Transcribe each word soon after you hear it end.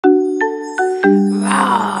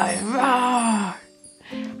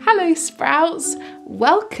Sprouts.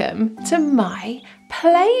 Welcome to my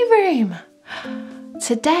playroom.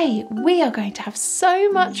 Today we are going to have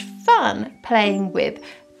so much fun playing with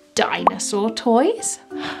dinosaur toys,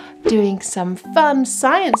 doing some fun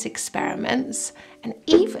science experiments, and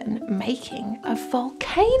even making a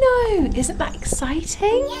volcano. Isn't that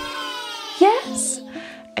exciting? Yes?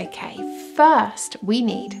 Okay, first we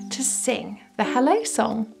need to sing the hello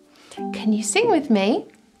song. Can you sing with me?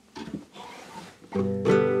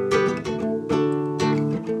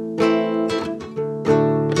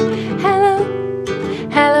 Hello,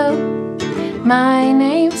 hello, my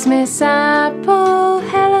name's Miss Apple.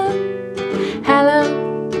 Hello, hello,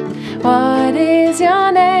 what is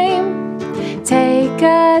your name? Take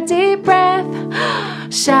a deep breath,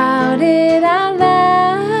 shout it out loud.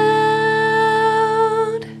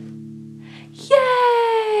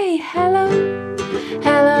 Yay! Hello,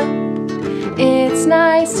 hello, it's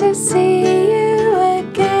nice to see you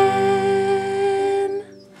again.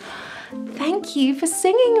 Thank you for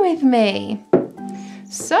singing with me.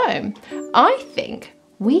 So, I think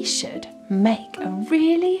we should make a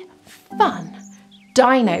really fun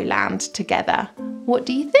Dino Land together. What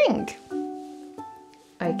do you think?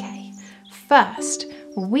 Okay, first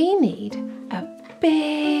we need a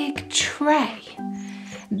big tray.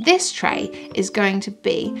 This tray is going to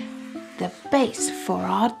be the base for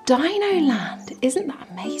our Dino Land. Isn't that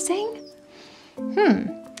amazing?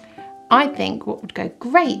 I think what would go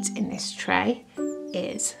great in this tray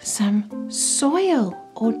is some soil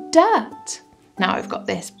or dirt. Now I've got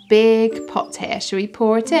this big pot here. Shall we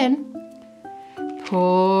pour it in?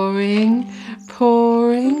 Pouring,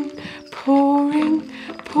 pouring, pouring,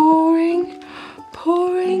 pouring,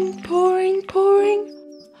 pouring, pouring, pouring.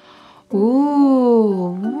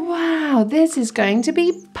 Ooh, wow, this is going to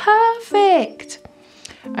be perfect.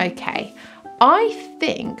 Okay, I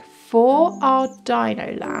think for our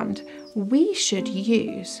Dino Land, we should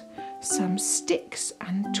use some sticks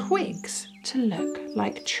and twigs to look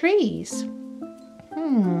like trees.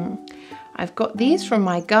 I've got these from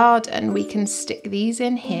my garden. We can stick these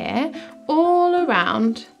in here all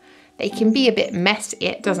around. They can be a bit messy.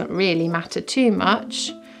 It doesn't really matter too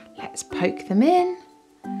much. Let's poke them in.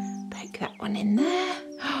 Poke that one in there.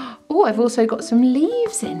 Oh, I've also got some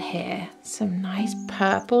leaves in here. Some nice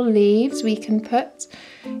purple leaves we can put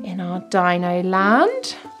in our Dino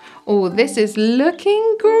Land. Oh, this is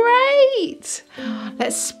looking great.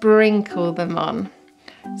 Let's sprinkle them on.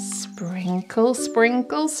 Sprinkle,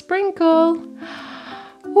 sprinkle, sprinkle.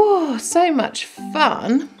 Oh, so much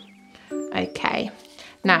fun. Okay,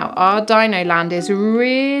 now our Dino Land is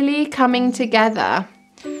really coming together.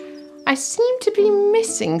 I seem to be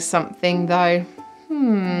missing something though.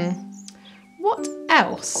 What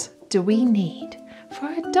else do we need for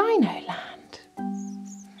a Dino Land?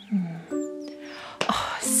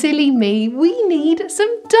 Oh, silly me, we need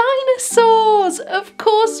some dinosaurs. Of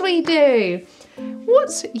course we do.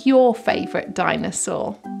 What's your favourite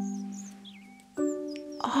dinosaur?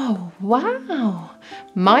 Oh, wow.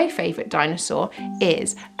 My favourite dinosaur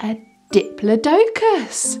is a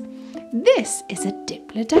diplodocus. This is a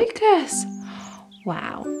diplodocus.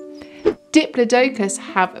 Wow. Diplodocus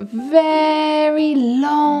have very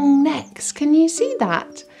long necks. Can you see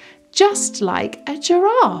that? Just like a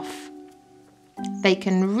giraffe. They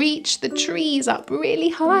can reach the trees up really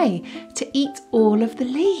high to eat all of the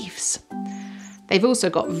leaves. They've also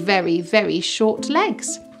got very, very short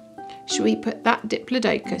legs. Shall we put that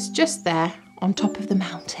diplodocus just there on top of the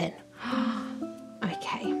mountain?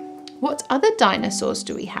 Okay, what other dinosaurs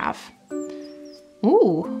do we have?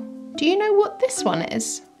 Ooh, do you know what this one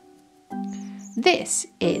is? This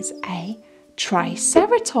is a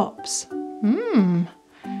triceratops.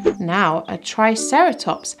 Now, a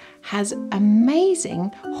triceratops has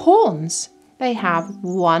amazing horns. They have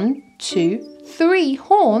 1, 2, 3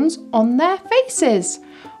 horns on their faces.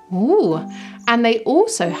 Ooh, and they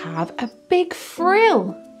also have a big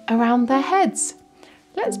frill around their heads.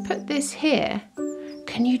 Let's put this here.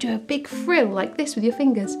 Can you do a big frill like this with your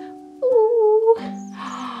fingers? Ooh,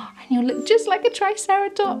 and you'll look just like a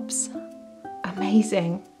triceratops.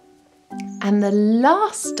 Amazing. And the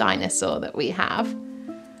last dinosaur that we have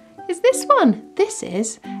is this one. This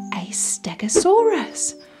is a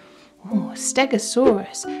stegosaurus. Oh,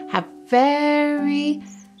 stegosaurus have very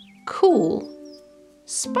cool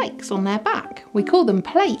spikes on their back. We call them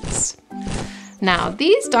plates. Now,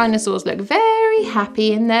 these dinosaurs look very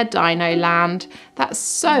happy in their Dino Land. That's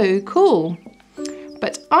so cool.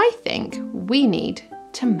 But I think we need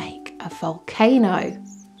to make a volcano.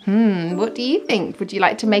 What do you think? Would you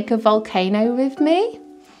like to make a volcano with me?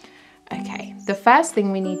 Okay, the first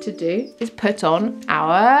thing we need to do is put on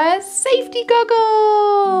our safety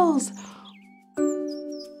goggles.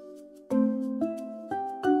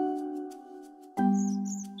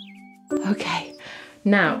 Okay,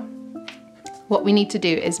 now what we need to do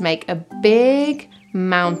is make a big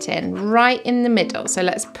mountain right in the middle. So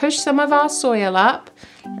let's push some of our soil up.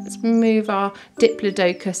 Let's move our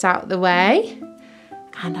Diplodocus out the way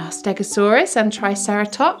and our Stegosaurus and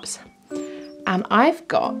Triceratops. And I've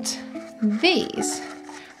got these,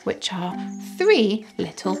 which are 3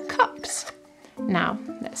 little cups. Now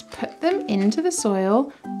let's put them into the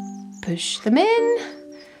soil, push them in,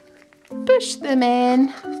 push them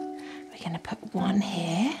in. We're going to put one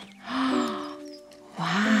here.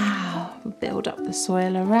 Wow, build up the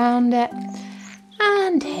soil around it.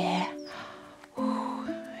 And here. Ooh,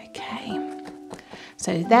 okay.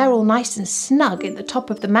 So they're all nice and snug at the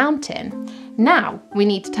top of the mountain. Now we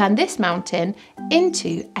need to turn this mountain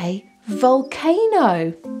into a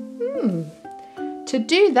volcano. To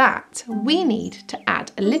do that, we need to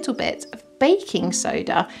add a little bit of baking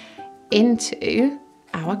soda into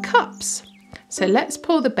our cups. So let's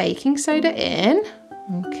pour the baking soda in.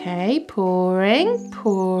 Okay, pouring,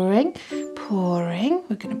 pouring, pouring.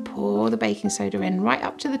 We're going to pour the baking soda in right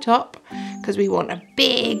up to the top because we want a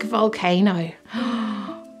big volcano.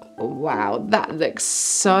 Wow, that looks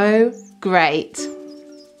so great.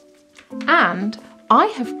 And I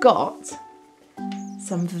have got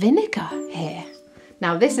some vinegar here.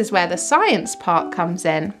 Now this is where the science part comes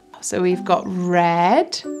in. So we've got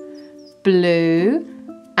red, blue,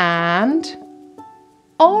 and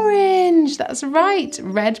orange. That's right,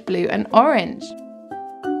 red, blue, and orange.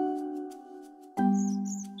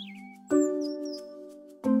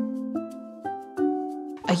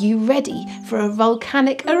 Are you ready for a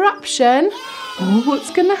volcanic eruption? Oh,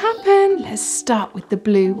 what's gonna happen? Let's start with the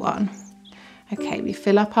blue one. Okay, we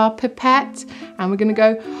fill up our pipette and we're gonna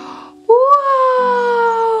go,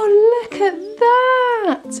 whoa, look at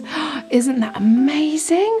that. Isn't that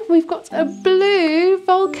amazing? We've got a blue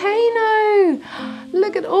volcano.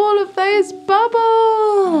 Look at all of those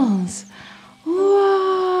bubbles.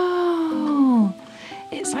 Whoa,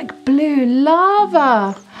 it's like blue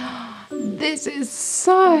lava. This is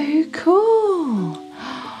so cool.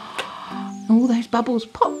 All those bubbles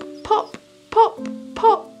pop, pop, pop,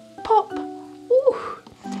 pop, pop. Ooh.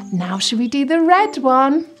 Now should we do the red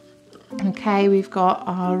one? Okay, we've got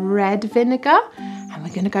our red vinegar and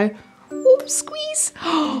we're gonna go, ooh, squeeze.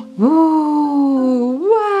 Ooh,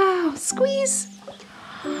 wow, squeeze.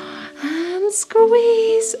 And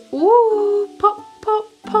squeeze. Ooh, pop, pop,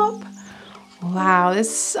 pop. Wow, there's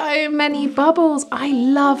so many bubbles. I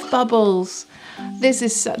love bubbles. This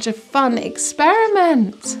is such a fun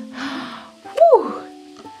experiment. Woo.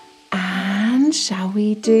 And shall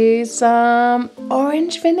we do some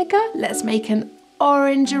orange vinegar? Let's make an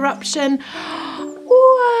orange eruption.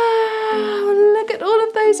 Wow, look at all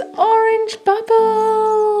of those orange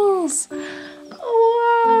bubbles.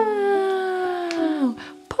 Wow.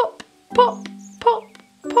 Pop, pop, pop,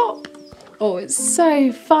 pop. Oh, it's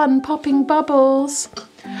so fun popping bubbles.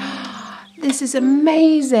 This is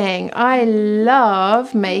amazing. I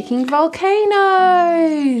love making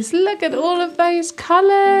volcanoes. Look at all of those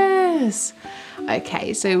colours.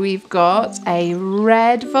 Okay, so we've got a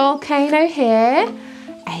red volcano here,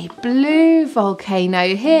 a blue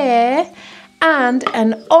volcano here, and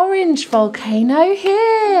an orange volcano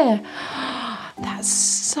here. That's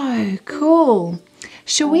so cool.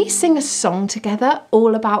 Shall we sing a song together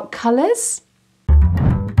all about colours?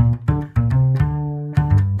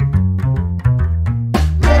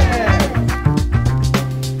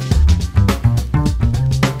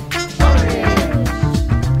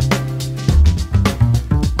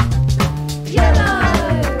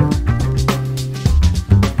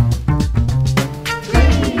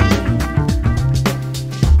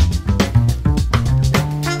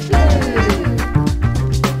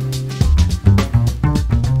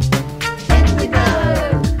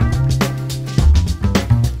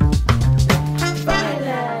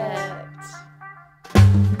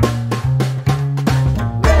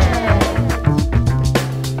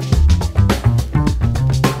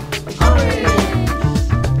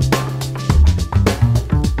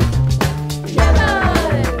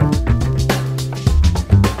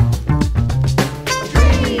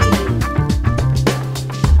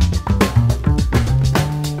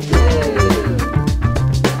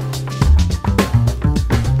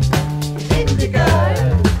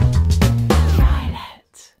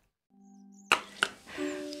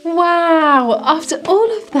 Wow, after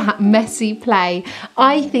all of that messy play,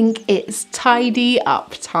 I think it's tidy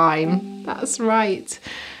up time. That's right.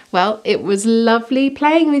 Well, it was lovely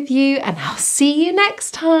playing with you, and I'll see you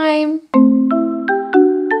next time.